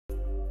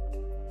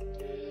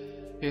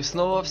И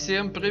снова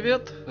всем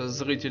привет,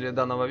 зрители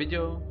данного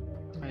видео.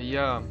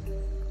 Я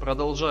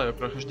продолжаю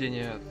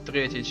прохождение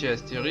третьей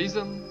части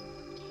Risen.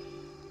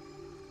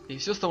 И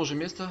все с того же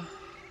места,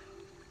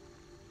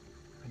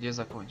 где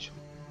закончил.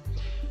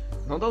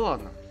 Ну да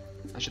ладно.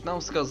 Значит, нам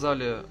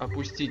сказали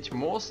опустить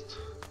мост,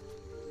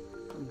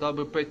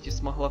 дабы Петти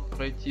смогла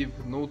пройти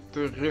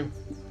внутрь.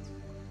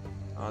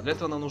 А для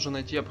этого нам нужно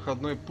найти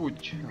обходной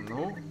путь.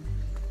 Ну,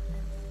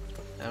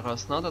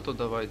 раз надо, то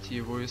давайте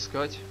его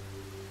искать.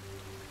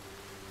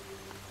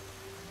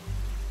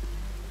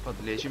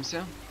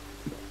 Подлечимся.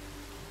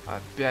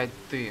 Опять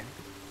ты.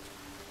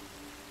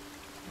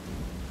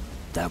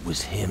 That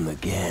was him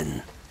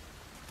again.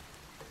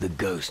 The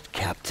ghost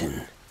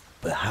captain.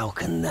 But how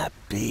can that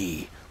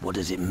be? What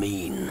does it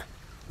mean?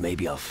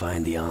 Maybe I'll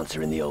find the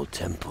answer in the old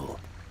temple.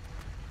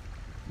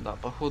 Да,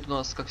 походу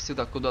нас, как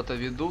всегда, куда-то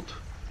ведут.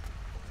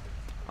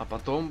 А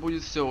потом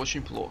будет все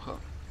очень плохо.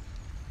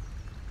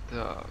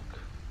 Так,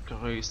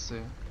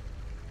 крысы.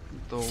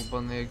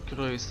 Долбаные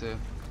крысы.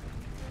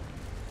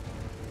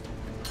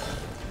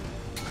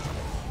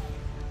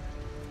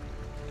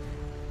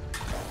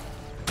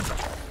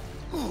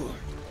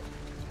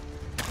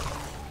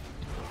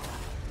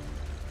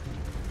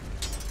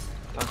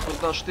 Так,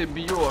 куда ж ты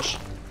бьешь?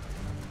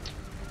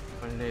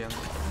 Блин.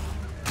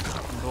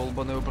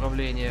 Долбаное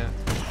управление.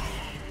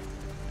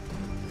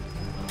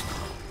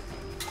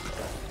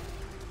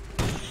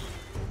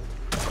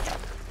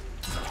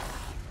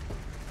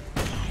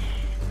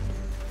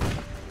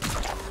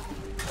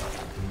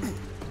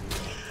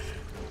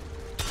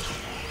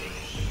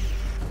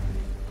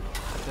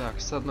 Так,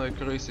 с одной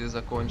крысой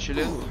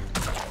закончили.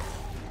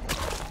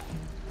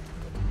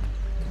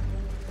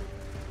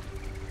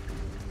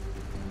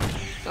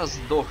 Да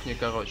сдохни,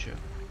 короче.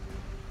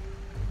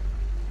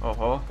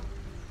 Ого.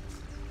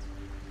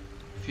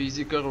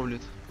 Физика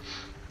рулит.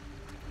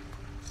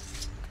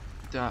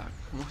 Так,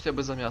 ну хотя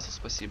бы за мясо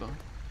спасибо.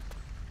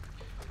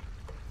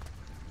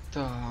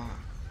 Так.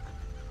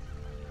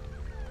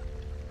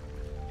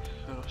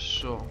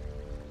 Хорошо.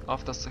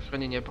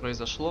 Автосохранение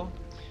произошло.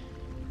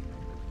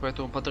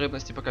 Поэтому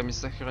потребности пока не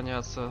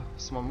сохраняться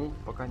самому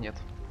пока нет.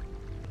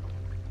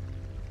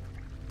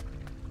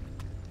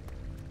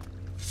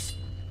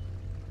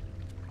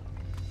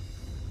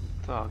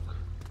 Так.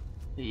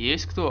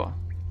 Есть кто?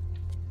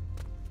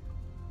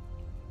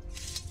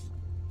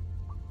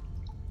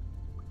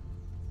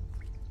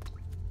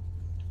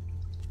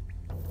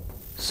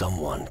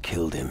 Someone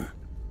killed him.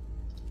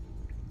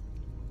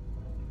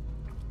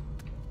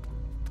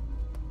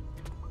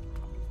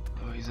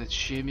 Ой,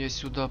 зачем я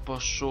сюда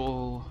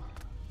пошел?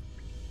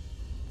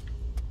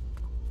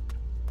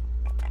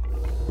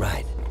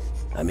 Right.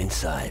 I'm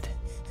inside.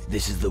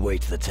 This is the way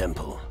to the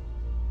temple.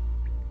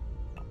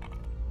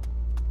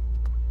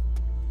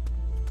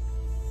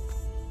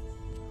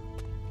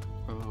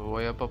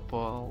 Ой, я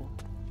попал.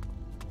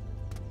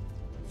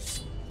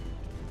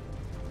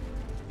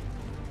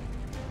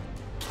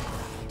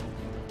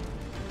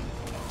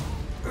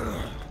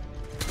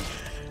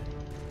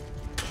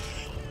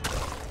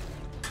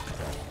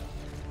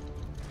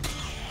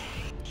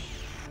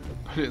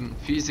 Блин,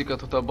 физика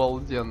тут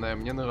обалденная,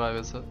 мне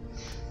нравится.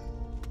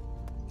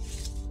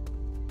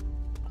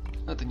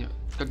 Это не,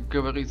 как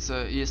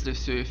говорится, если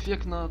все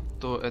эффектно,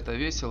 то это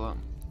весело.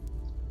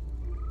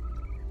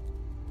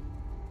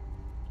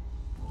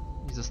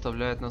 И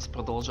заставляет нас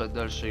продолжать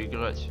дальше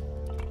играть.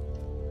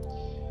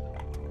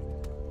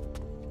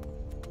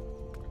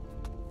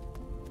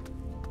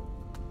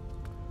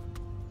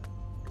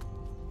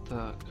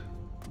 Так.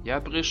 Я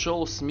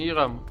пришел с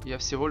миром. Я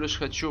всего лишь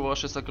хочу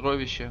ваши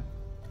сокровища.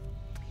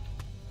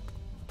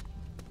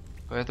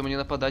 Поэтому не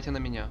нападайте на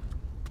меня.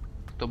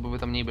 Кто бы вы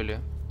там ни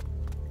были.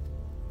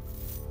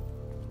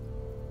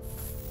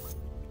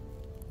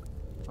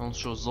 Он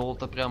что,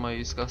 золото прямо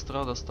из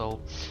костра достал?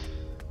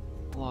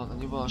 Ладно,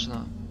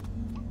 неважно.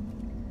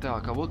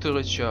 Так, а вот и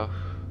рычаг.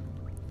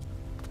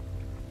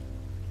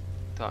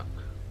 Так.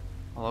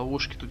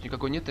 Ловушки тут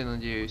никакой нет, я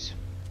надеюсь.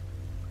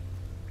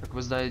 Как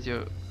вы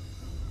знаете,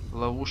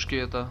 ловушки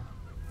это...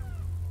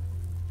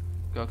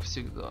 Как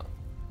всегда.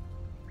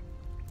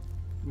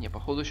 Не,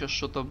 походу сейчас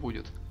что-то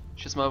будет.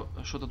 Сейчас мы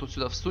что-то тут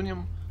сюда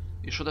всунем,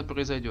 и что-то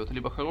произойдет.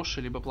 Либо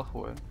хорошее, либо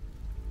плохое.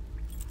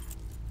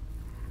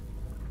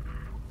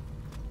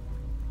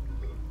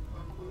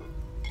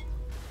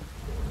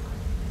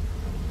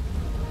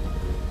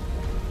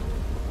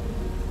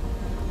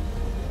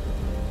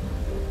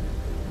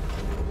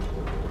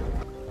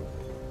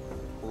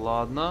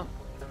 Ладно.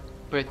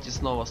 Петти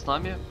снова с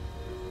нами.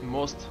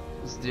 Мост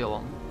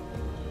сделан.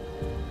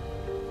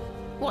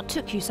 What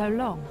took you so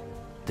long?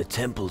 The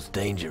temple's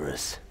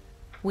dangerous.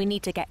 We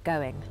need to get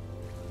going.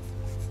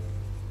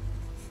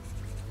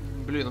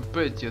 Блин,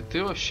 Петти,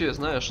 ты вообще,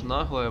 знаешь,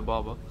 наглая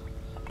баба.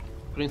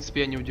 В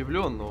принципе, я не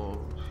удивлен,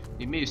 но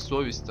имей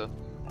совесть-то.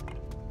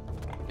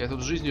 Я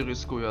тут жизнью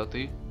рискую, а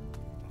ты?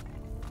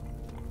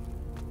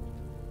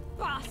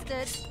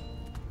 Bastard!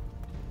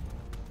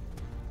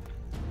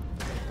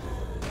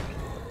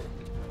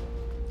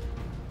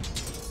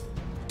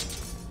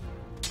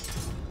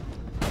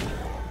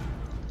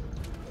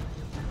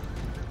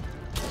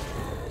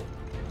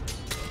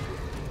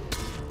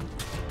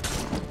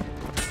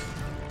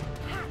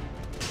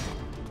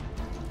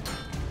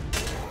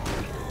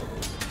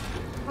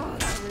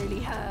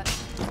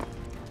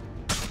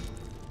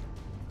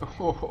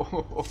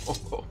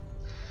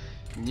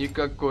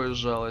 Никакой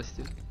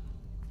жалости.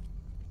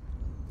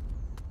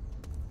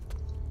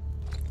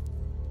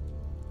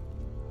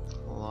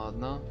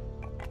 Ладно.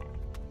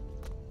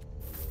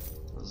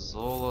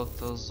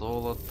 Золото,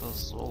 золото,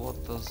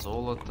 золото,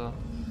 золото.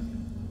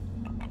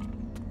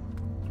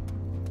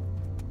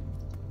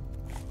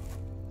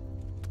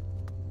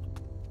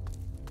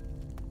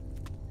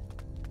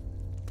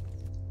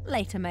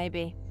 Later,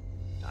 maybe.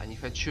 А не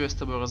хочу я с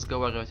тобой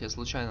разговаривать, я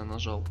случайно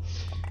нажал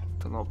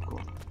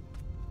кнопку.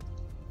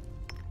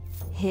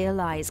 Here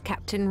lies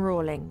Captain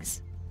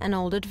Rawlings, an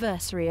old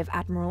adversary of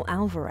Admiral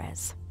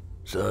Alvarez.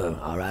 So,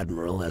 our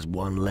admiral has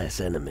one less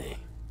enemy.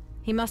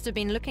 He must have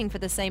been looking for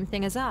the same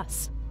thing as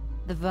us,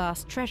 the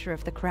vast treasure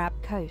of the Crab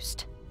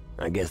Coast.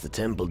 I guess the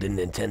temple didn't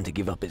intend to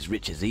give up its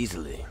riches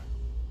easily.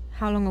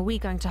 How long are we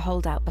going to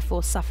hold out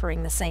before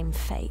suffering the same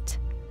fate?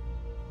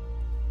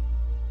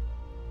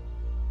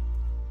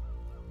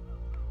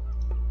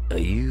 Are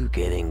you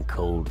getting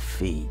cold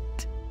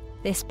feet?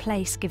 This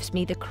place gives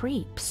me the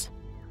creeps.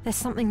 There's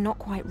something not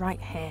quite right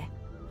here.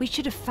 We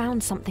should have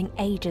found something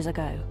ages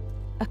ago.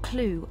 A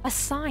clue, a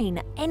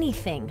sign,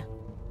 anything.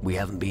 We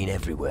haven't been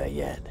everywhere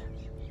yet.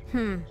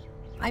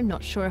 I'm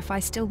not sure if I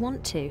still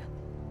want to.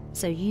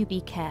 So you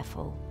be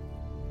careful.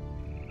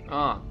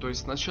 А, то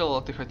есть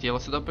сначала ты хотела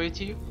сюда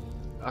пойти,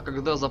 а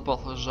когда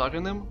запахло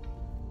жареным,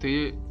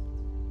 ты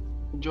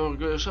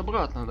дергаешь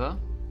обратно, да?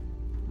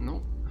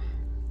 Ну,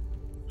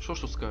 что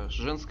ж тут скажешь,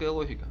 женская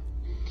логика.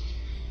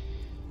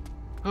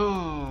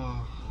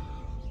 Ох.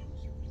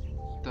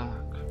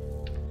 Так.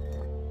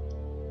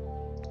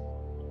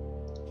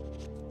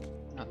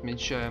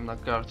 Отмечаем на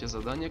карте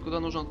задание, куда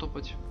нужно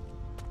топать.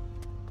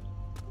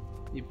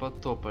 И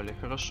потопали.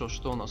 Хорошо,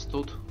 что у нас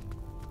тут?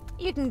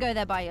 You can go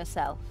there by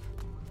yourself.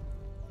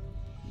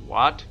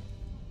 What?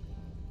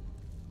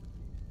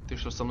 Ты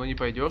что, со мной не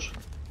пойдешь?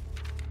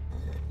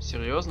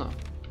 Серьезно?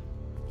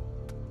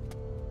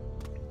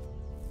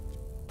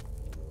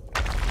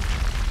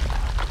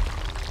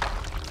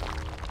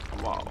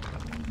 Вау.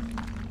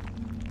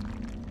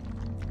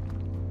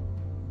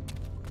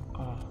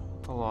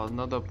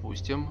 Ладно,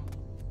 допустим.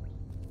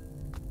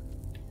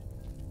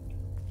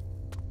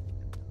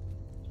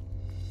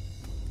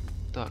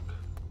 Так.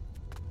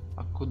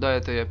 А куда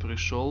это я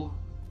пришел?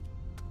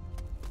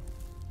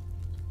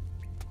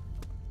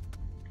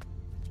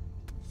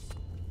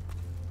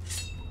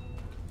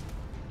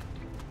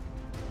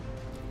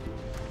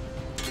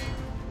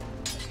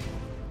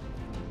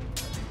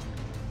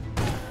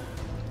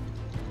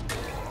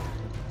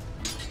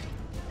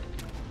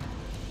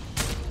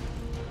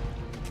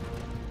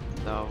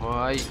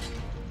 Давай.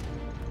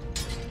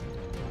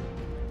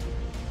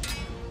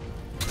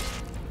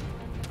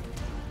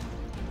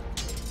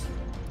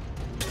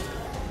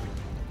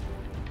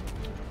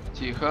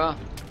 Тихо.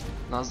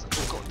 Нас...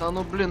 Да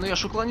ну блин, ну я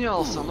ж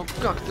уклонялся. Ну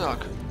как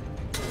так?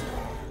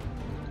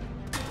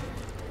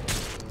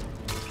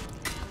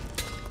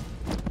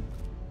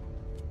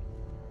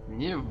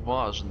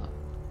 Неважно.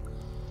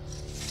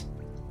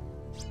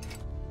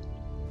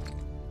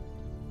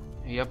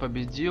 Я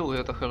победил, и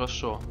это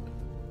хорошо.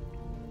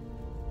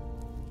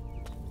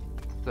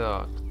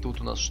 Так,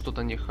 тут у нас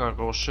что-то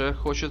нехорошее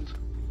хочет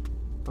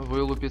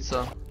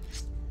вылупиться.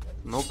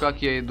 Ну,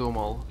 как я и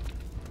думал.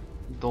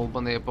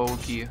 Долбаные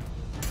пауки.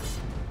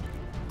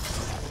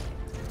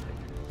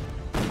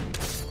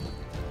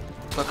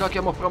 Да как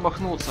я мог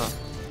промахнуться?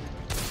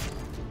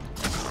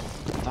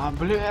 Да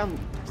блин!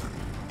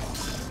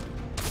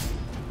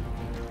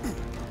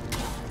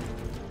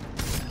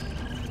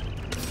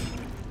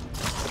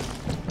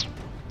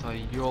 Да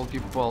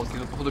елки-палки,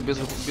 ну походу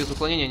без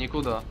уклонения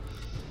никуда.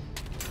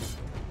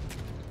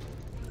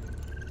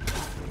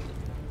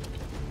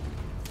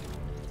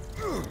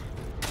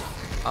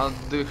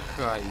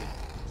 Отдыхай.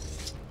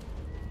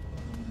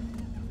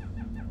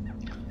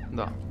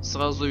 Да,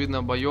 сразу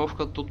видно,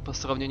 боевка тут по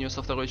сравнению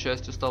со второй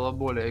частью стала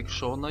более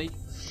экшонной,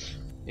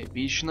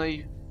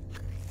 эпичной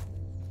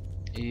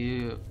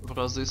и в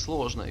разы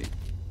сложной.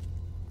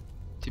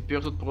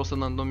 Теперь тут просто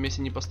на одном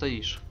месте не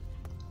постоишь.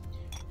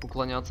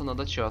 Уклоняться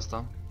надо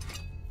часто.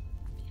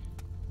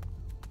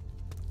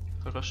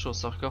 Хорошо,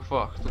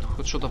 саркофаг. Тут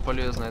хоть что-то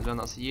полезное для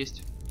нас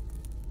есть?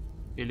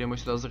 Или мы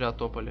сюда зря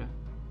топали?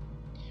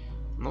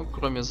 Ну,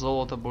 кроме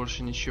золота,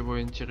 больше ничего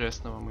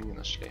интересного мы не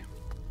нашли.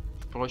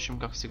 Впрочем,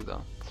 как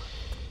всегда.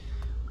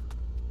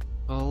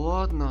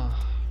 Ладно.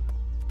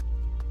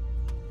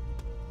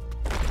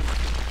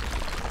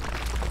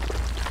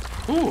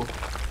 Фу!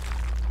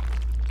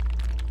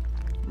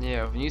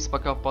 Не, вниз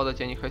пока падать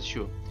я не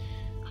хочу.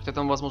 Хотя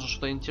там, возможно,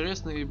 что-то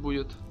интересное и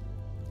будет.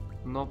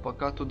 Но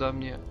пока туда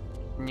мне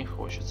не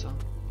хочется.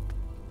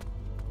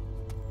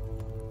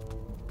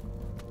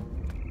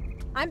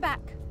 I'm back.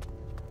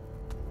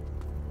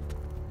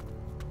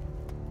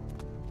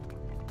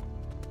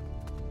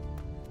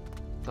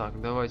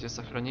 Так, давайте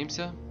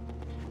сохранимся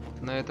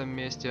на этом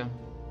месте.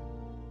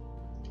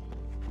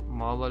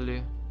 Мало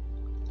ли,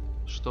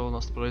 что у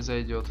нас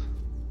произойдет.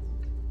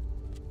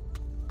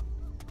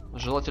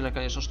 Желательно,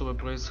 конечно, чтобы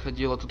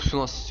происходило тут у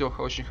нас все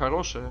очень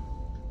хорошее.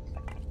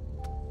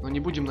 Но не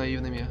будем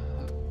наивными.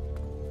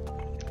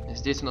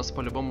 Здесь у нас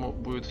по-любому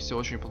будет все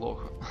очень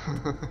плохо.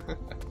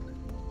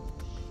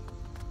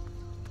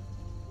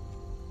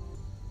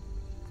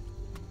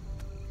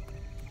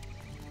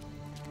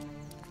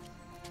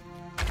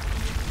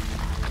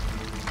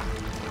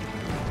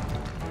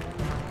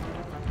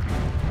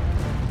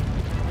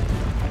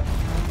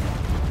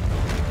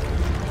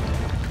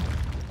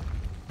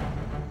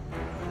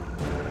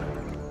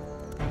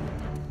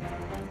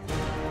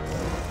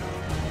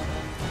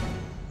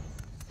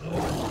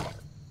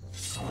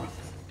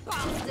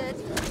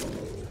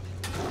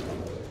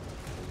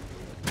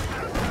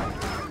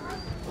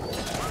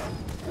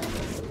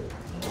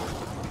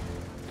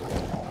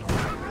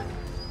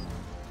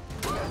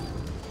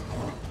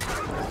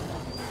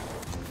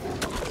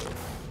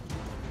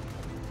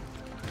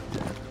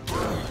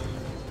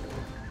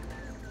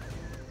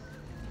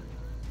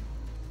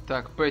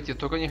 Так, Петти,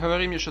 только не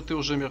говори мне, что ты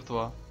уже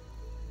мертва.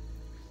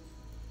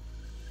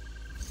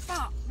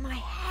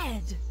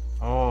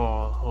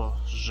 О,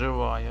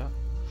 живая.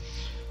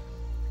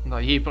 Да,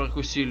 ей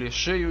прокусили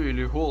шею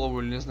или голову,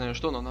 или не знаю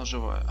что, но она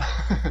живая.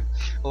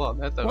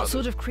 Ладно, это What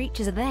sort of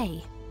creatures are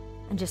they?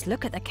 And just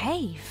look at the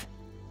cave.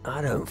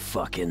 I don't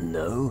fucking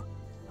know.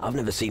 I've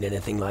never seen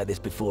anything like this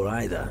before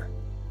either.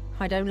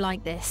 I don't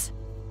like this.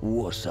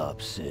 What's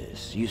up,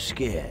 sis? You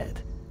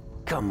scared?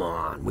 Come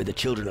on, we're the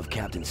children of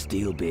Captain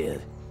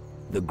Steelbeard.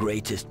 The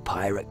greatest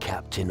pirate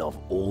captain of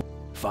all.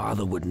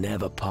 Father would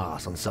never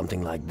pass on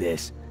something like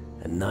this,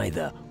 and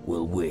neither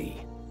will we.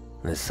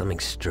 There's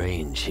something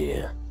strange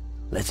here.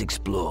 Let's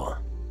explore.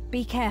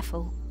 Be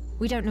careful.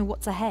 We don't know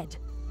what's ahead.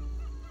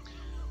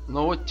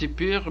 Но вот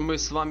теперь мы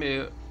с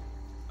вами,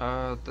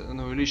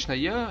 ну лично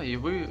я и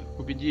вы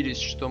убедились,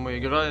 что мы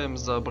играем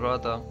за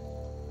брата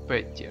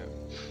Петти.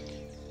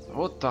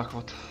 Вот так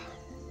вот.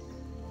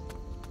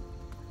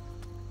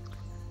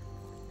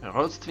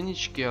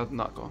 Родственнички,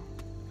 однако.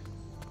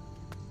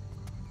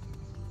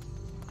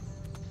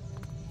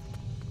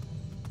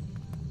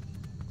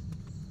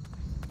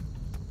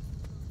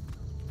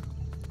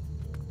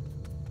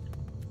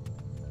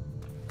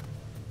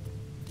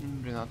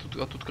 Блин, а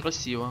тут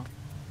красиво.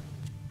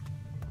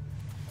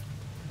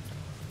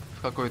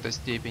 В какой-то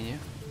степени.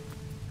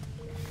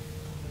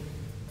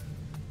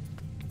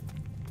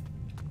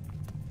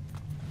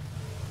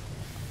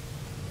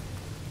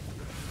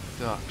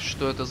 Так,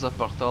 что это за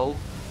портал?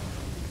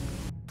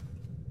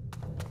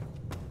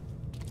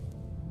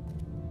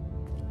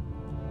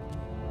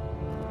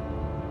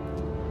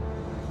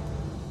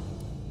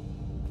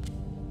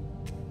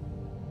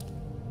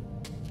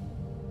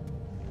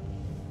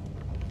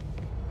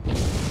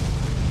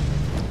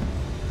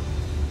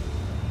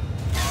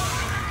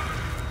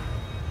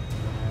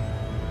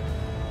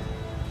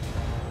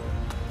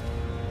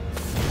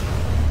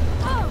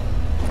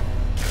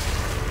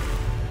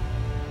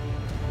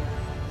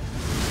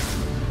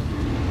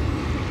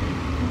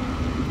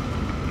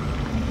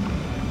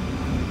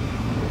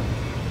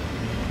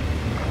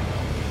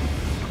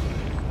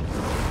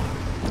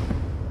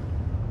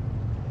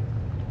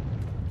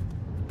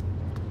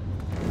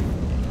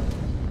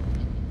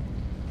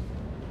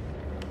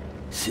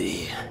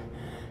 See,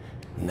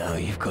 now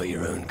you've got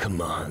your own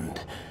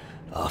command,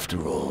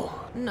 after all.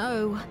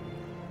 No.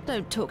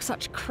 Don't talk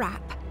such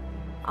crap.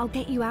 I'll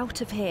get you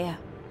out of here.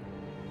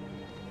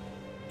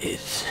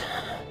 It's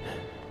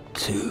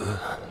too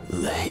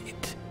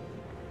late.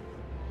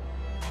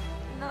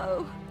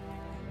 No.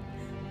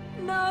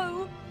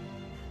 No.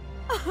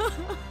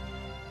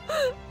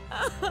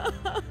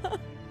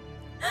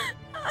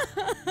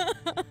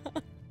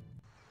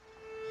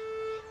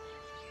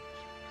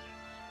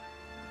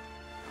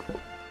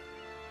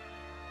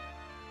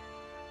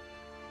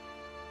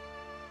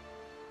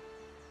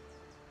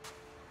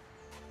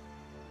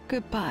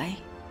 Goodbye.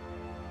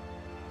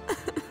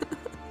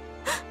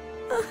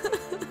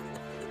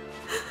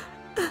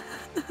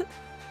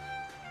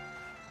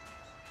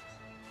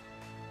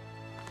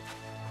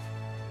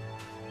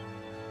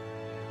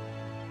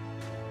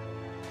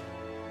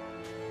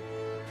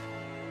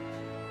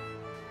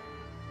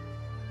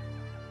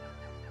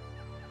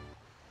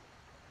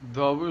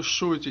 Да вы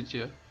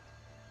шутите.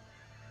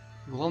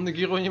 Главный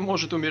герой не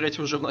может умереть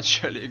уже в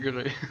начале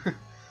игры.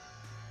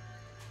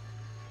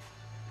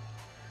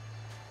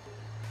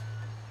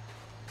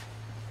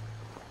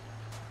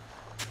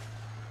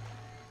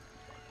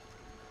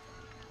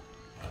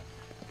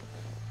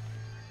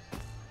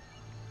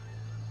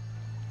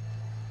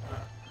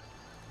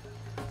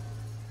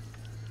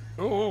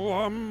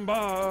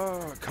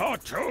 Uamba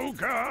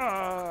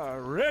Katuga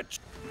Rich.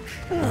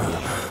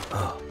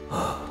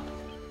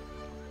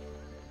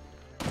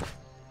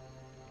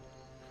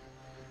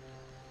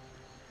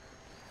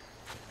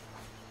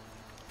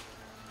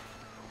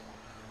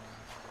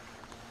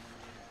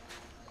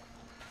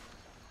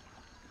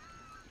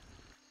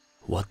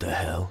 What the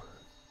hell?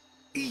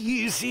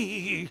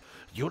 Easy.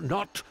 You're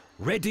not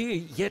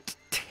ready yet.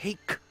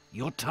 Take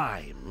your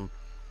time.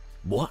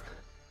 What?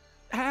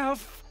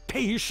 Have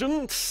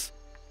patience.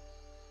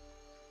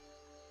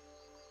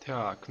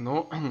 Так,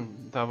 ну,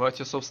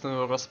 давайте,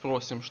 собственно,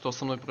 расспросим, что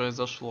со мной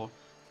произошло.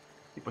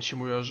 И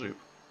почему я жив?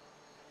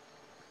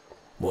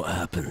 What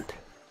happened?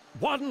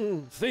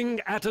 One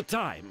thing at a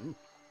time.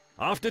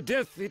 After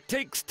death, it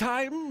takes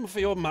time for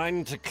your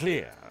mind to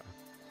clear.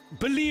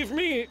 Believe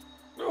me,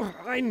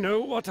 I know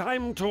what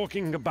I'm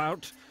talking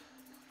about.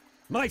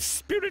 My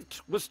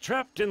spirit was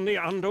trapped in the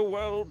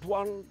underworld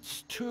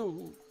once,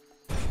 too.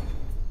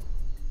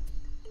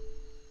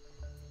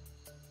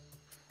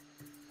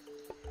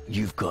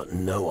 You've got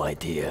no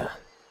idea.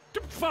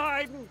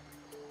 Fine.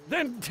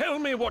 Then tell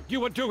me what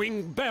you were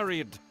doing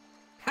buried.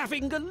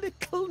 Having a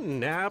little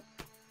nap?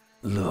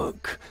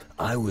 Look,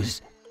 I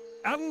was...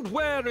 And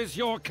where is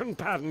your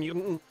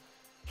companion?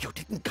 You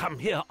didn't come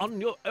here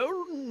on your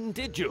own,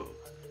 did you?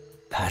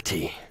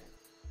 Patty.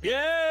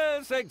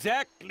 Yes,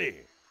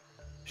 exactly.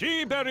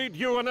 She buried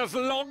you and has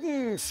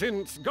long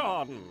since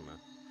gone.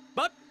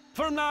 But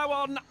from now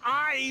on,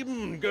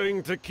 I'm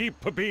going to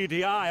keep a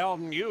beady eye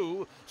on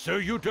you, so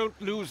you don't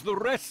lose the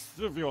rest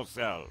of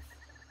yourself.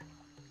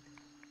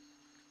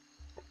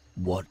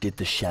 What did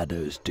the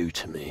shadows do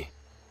to me?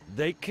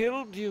 They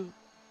killed you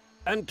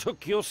and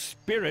took your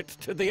spirit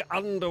to the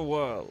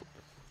underworld.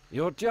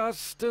 You're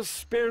just a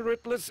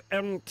spiritless,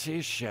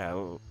 empty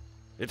shell.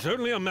 It's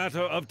only a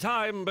matter of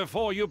time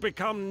before you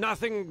become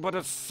nothing but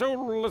a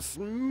soulless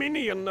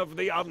minion of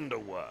the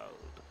underworld.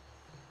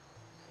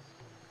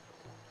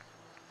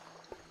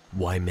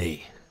 Why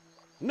me?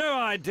 No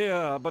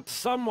idea, but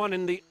someone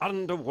in the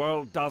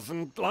underworld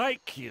doesn't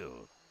like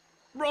you.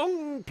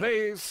 Wrong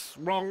place,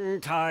 wrong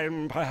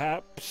time,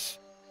 perhaps.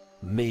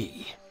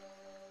 Me?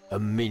 A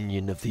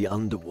minion of the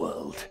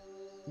underworld?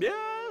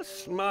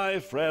 Yes, my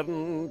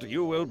friend,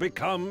 you will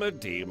become a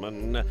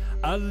demon,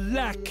 a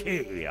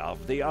lackey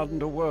of the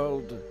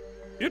underworld.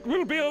 It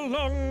will be a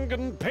long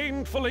and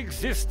painful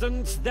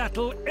existence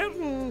that'll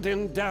end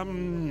in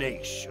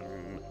damnation.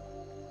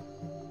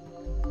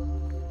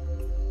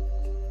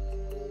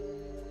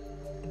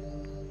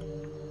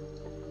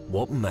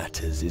 What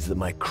matters is that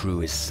my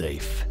crew is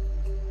safe.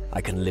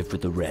 I can live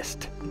with the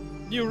rest.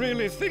 You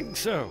really think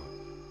so?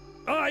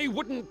 I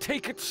wouldn't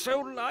take it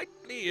so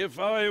lightly if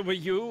I were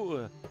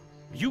you.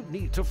 You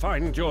need to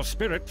find your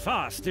spirit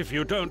fast if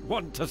you don't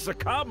want to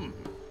succumb.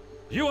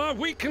 You are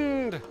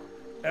weakened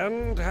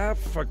and have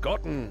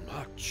forgotten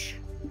much.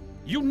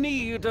 You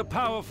need a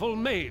powerful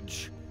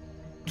mage.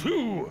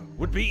 2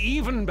 would be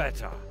even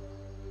better.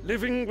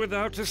 Living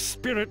without a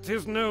spirit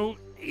is no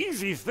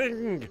easy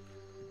thing.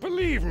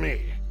 Believe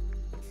me.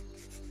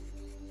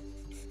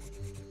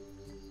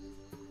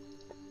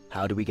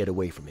 How do we get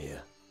away from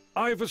here?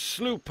 I've a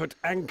sloop at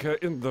anchor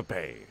in the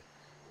bay.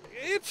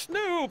 It's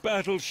no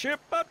battleship,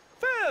 but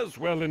fares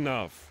well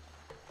enough.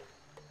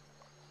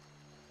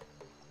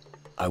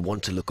 I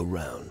want to look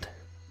around.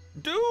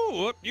 Do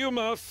what you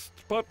must,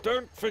 but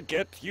don't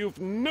forget you've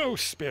no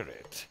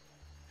spirit.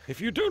 If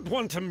you don't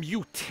want to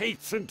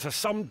mutate into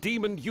some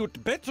demon,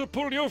 you'd better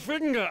pull your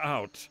finger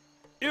out.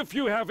 If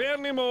you have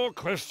any more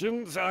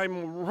questions,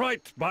 I'm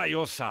right by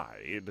your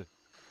side.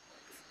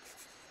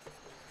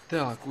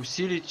 Так,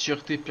 усилить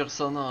черты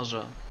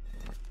персонажа.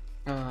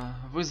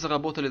 Вы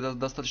заработали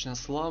достаточно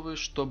славы,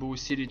 чтобы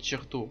усилить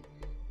черту.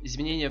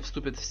 Изменения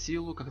вступят в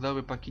силу, когда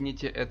вы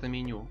покинете это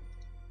меню.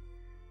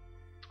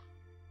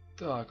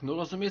 Так, ну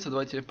разумеется,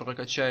 давайте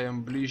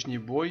прокачаем ближний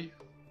бой.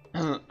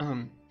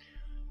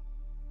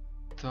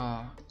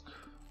 Так.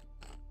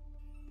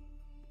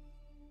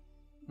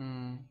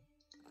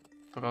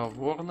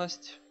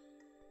 Проворность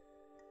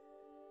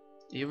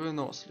и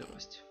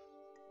выносливость.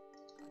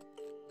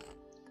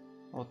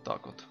 Вот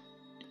так вот.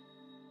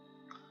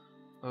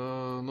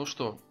 Ну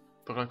что,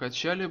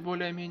 прокачали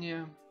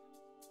более-менее.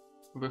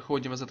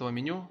 Выходим из этого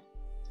меню.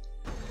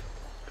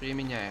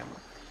 Применяем.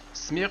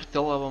 Смерть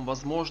дала вам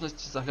возможность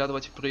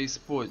заглядывать в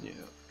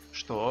преисподнюю.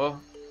 Что?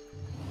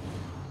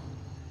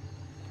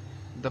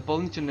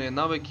 Дополнительные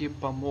навыки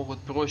помогут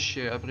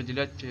проще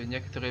определять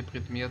некоторые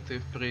предметы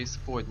в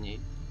преисподней.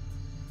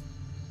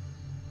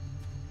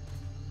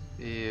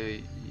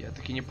 И я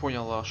таки не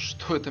понял, а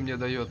что это мне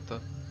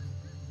дает-то?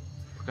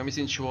 Пока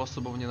я ничего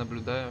особого не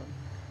наблюдаю.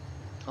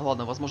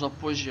 Ладно, возможно,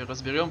 позже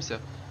разберемся.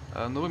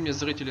 Но вы мне,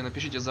 зрители,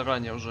 напишите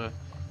заранее уже,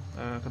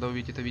 когда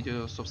увидите это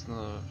видео,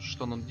 собственно,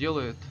 что оно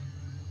делает.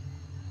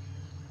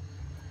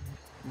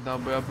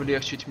 Дабы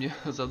облегчить мне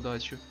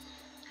задачу.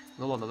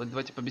 Ну ладно,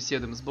 давайте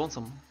побеседуем с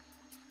Бонсом.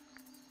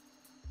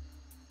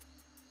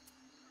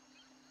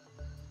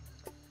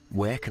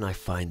 Where can I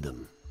find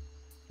them?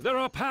 There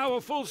are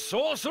powerful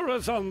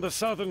sorcerers on the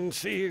southern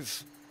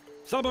seas.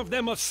 Some of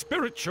them are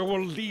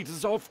spiritual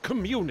leaders of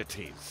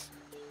communities.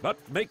 But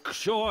make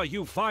sure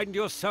you find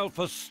yourself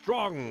a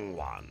strong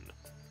one.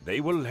 They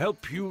will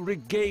help you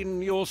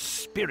regain your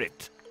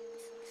spirit.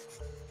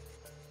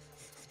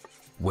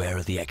 Where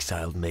are the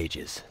exiled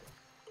mages?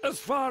 As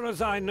far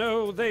as I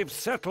know, they've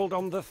settled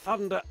on the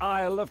Thunder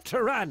Isle of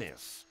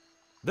Tyrannus.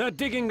 They're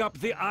digging up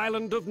the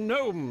island of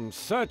Gnomes,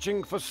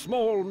 searching for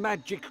small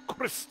magic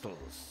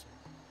crystals.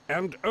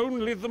 And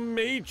only the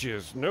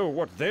mages know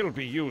what they'll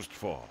be used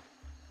for.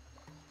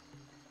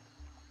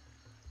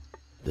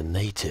 The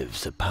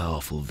natives are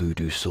powerful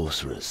voodoo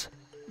sorcerers.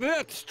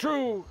 That's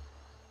true.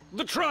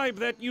 The tribe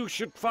that you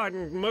should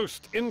find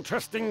most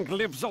interesting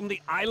lives on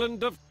the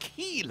island of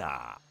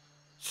Keela.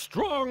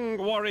 Strong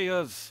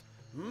warriors,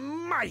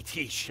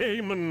 mighty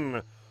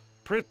shaman,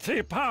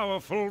 pretty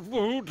powerful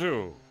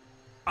voodoo.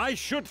 I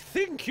should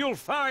think you'll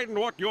find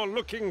what you're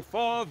looking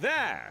for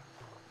there.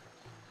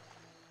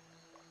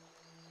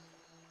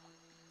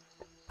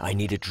 I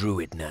need a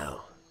druid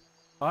now.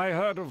 I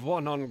heard of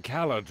one on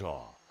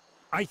Calador.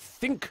 I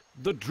think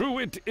the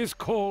druid is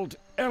called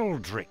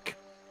Eldrick.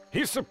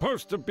 He's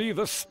supposed to be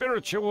the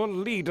spiritual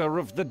leader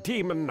of the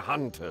demon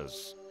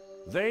hunters.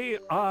 They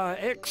are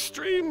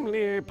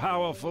extremely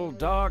powerful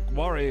dark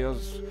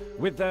warriors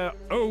with their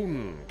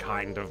own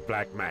kind of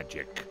black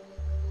magic.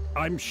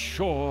 I'm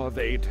sure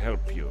they'd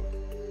help you.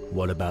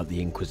 What about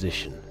the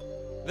Inquisition?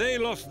 They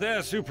lost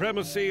their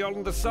supremacy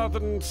on the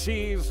southern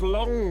seas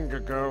long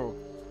ago.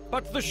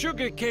 But the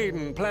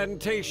sugarcane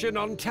plantation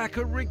on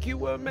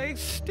Tacarigua may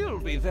still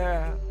be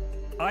there.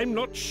 I'm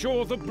not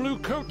sure the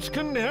Bluecoats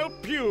can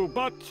help you,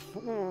 but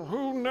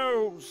who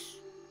knows?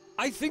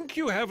 I think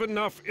you have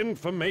enough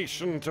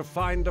information to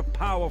find a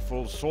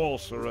powerful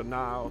sorcerer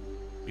now.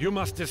 You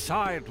must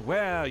decide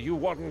where you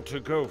want to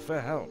go for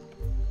help.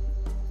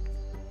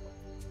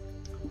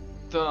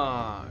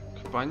 Так,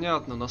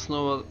 понятно, но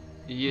снова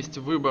есть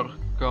выбор,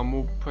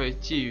 кому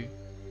пойти,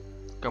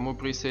 кому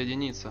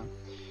присоединиться.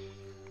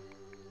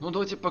 Ну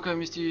давайте пока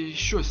вместе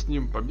еще с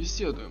ним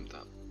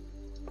побеседуем-то.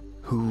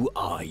 Who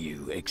are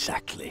you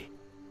exactly?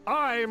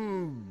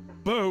 I'm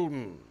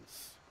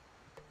Bones.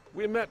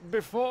 We met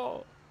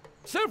before,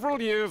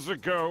 several years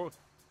ago,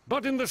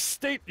 but in the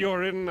state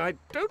you're in, I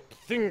don't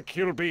think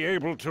you'll be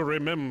able to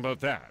remember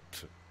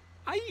that.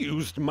 I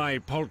used my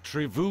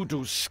paltry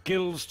voodoo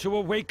skills to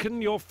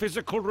awaken your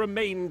physical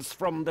remains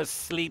from the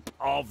sleep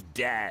of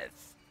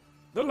death.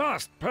 The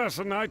last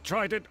person I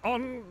tried it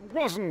on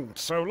wasn't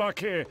so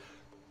lucky,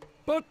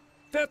 but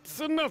that's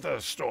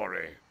another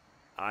story.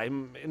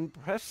 I'm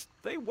impressed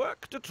they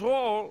worked at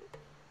all,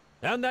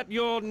 and that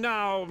you're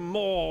now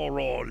more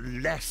or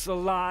less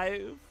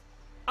alive.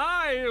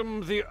 I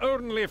am the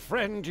only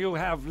friend you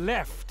have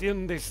left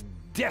in this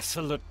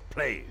desolate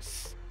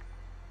place.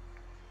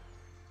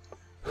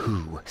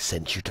 Who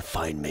sent you to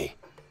find me?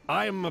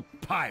 I'm a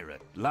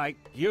pirate, like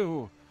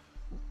you.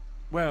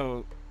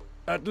 Well,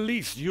 at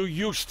least you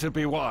used to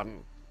be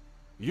one.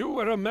 You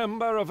were a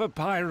member of a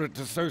pirate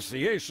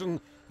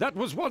association that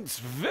was once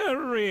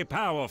very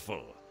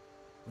powerful.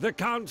 The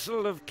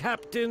Council of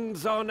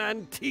Captains on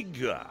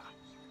Antigua.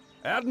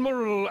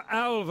 Admiral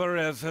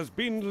Alvarez has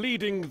been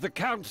leading the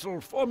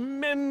council for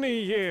many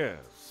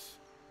years.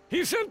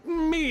 He sent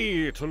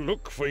me to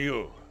look for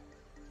you.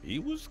 He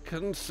was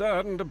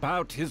concerned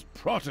about his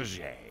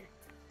protege.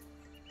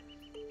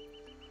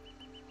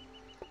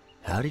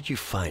 How did you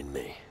find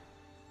me?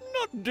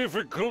 Not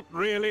difficult,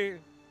 really.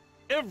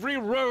 Every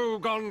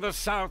rogue on the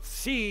South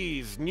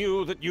Seas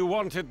knew that you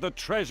wanted the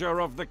treasure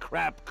of the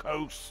Crab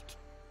Coast.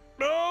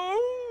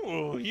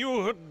 Oh,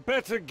 you had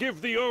better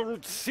give the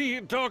old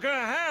sea dog a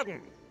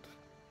hand.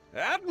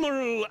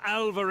 Admiral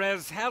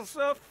Alvarez has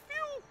a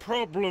few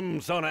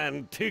problems on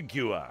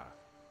Antigua.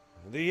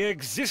 The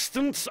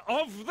existence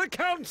of the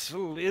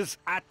Council is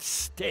at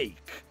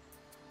stake.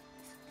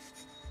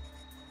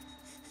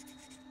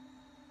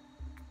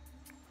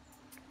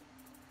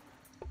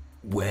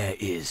 Where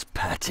is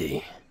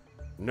Patty?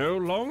 No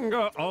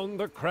longer on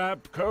the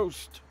Crab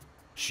Coast.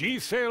 She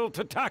sailed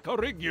to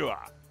Tacarigua.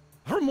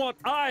 From what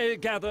I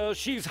gather,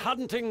 she's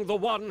hunting the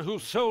one who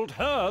sold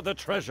her the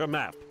treasure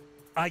map.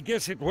 I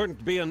guess it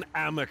won't be an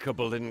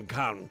amicable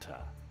encounter.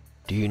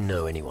 Do you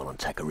know anyone on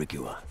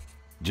Tacarigua?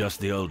 Just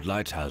the old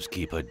lighthouse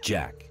keeper,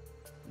 Jack.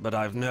 But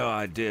I've no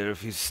idea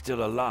if he's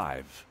still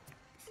alive.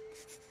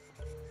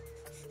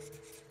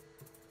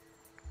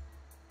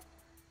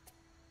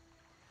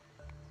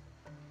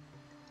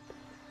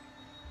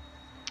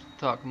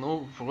 Так,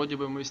 ну, вроде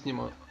бы мы с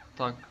ним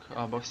так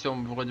обо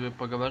всем вроде бы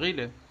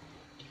поговорили.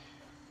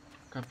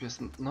 Капец,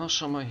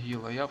 наша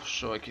могила, я в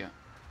шоке.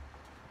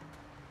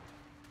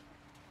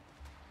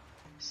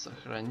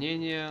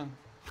 Сохранение.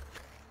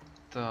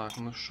 Так,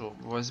 ну что,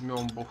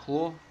 возьмем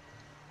бухло.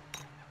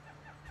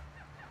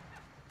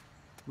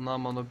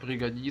 Нам оно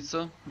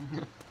пригодится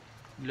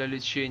для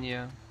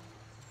лечения.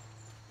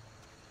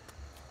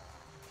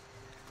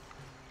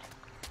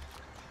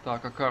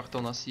 Так, а карта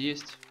у нас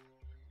есть?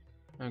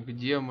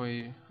 Где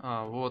мы?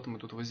 А, вот мы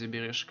тут возле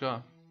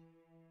бережка.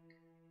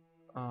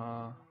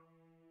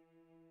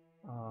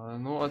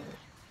 Ну, а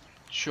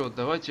чё,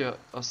 давайте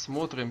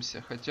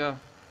осмотримся. Хотя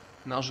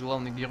наш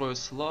главный герой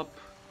слаб.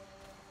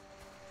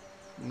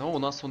 Но у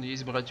нас он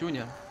есть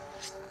братюня.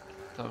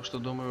 Так что,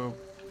 думаю,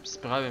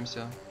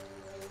 справимся.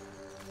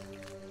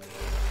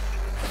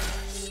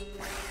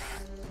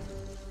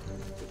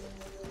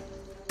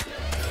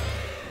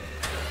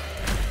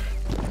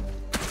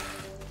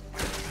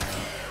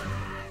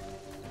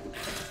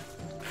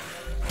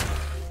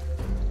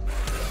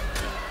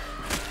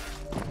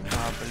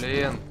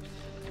 Блин.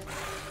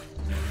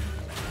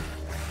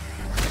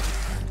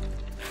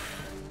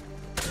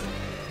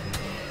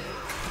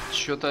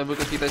 Что-то вы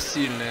какие-то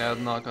сильные,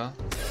 однако.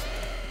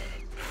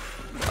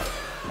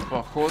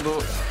 Походу,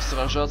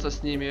 сражаться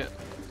с ними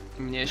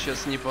мне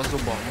сейчас не по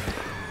зубам.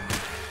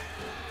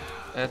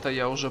 Это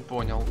я уже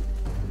понял.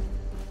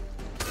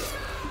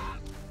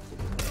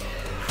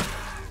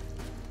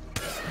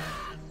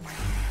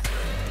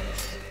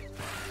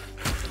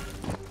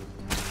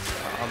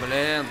 А,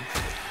 блин.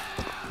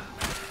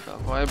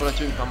 Давай,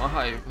 братюнь,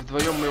 помогай.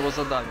 Вдвоем мы его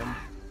задавим.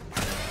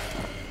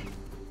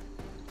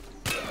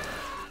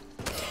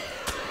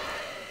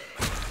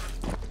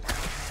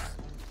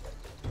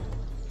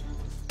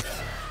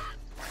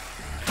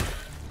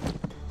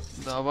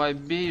 Давай,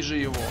 бей же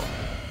его.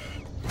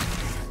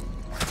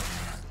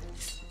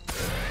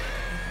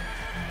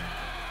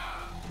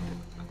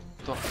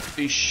 Так,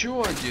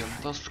 еще один.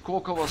 Да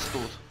сколько вас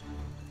тут?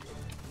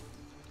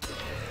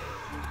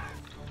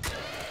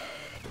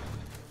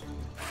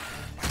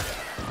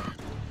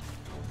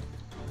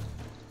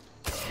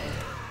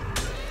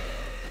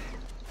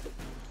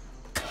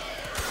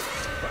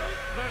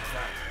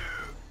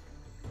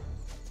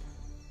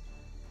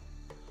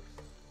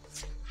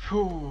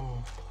 Фу.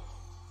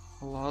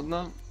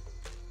 Ладно.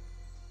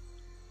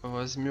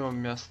 Возьмем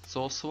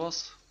мясцо с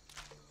вас.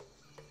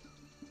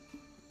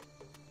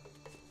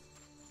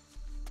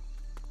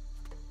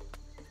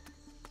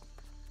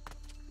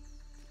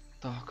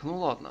 Так, ну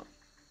ладно.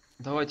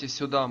 Давайте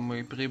сюда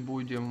мы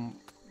прибудем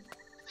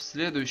в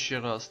следующий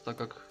раз, так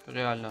как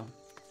реально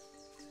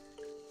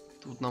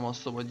тут нам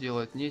особо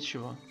делать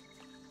нечего.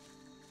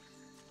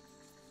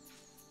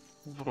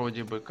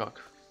 Вроде бы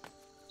как.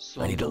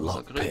 Сундук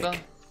закрыто.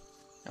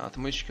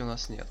 Отмычки у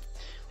нас нет.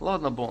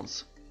 Ладно,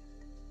 Бонс.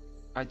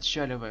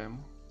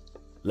 Отчаливаем.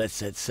 Let's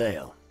set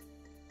sail.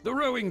 The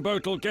rowing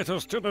boat'll get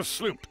us to the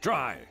sloop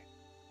dry.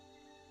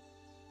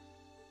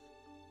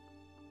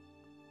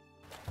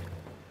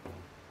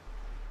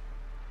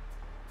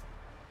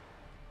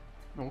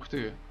 Ух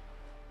ты.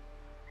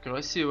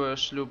 Красивая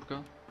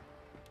шлюпка.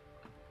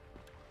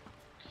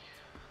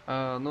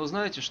 Ну,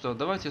 знаете что,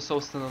 давайте,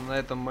 собственно, на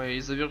этом мы и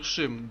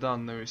завершим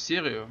данную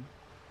серию.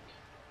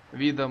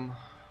 Видом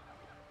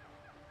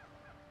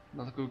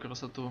на такую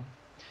красоту.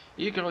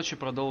 И, короче,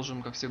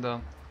 продолжим, как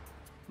всегда,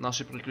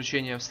 наши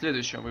приключения в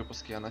следующем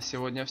выпуске. А на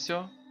сегодня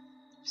все.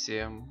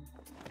 Всем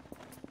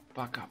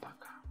пока-пока.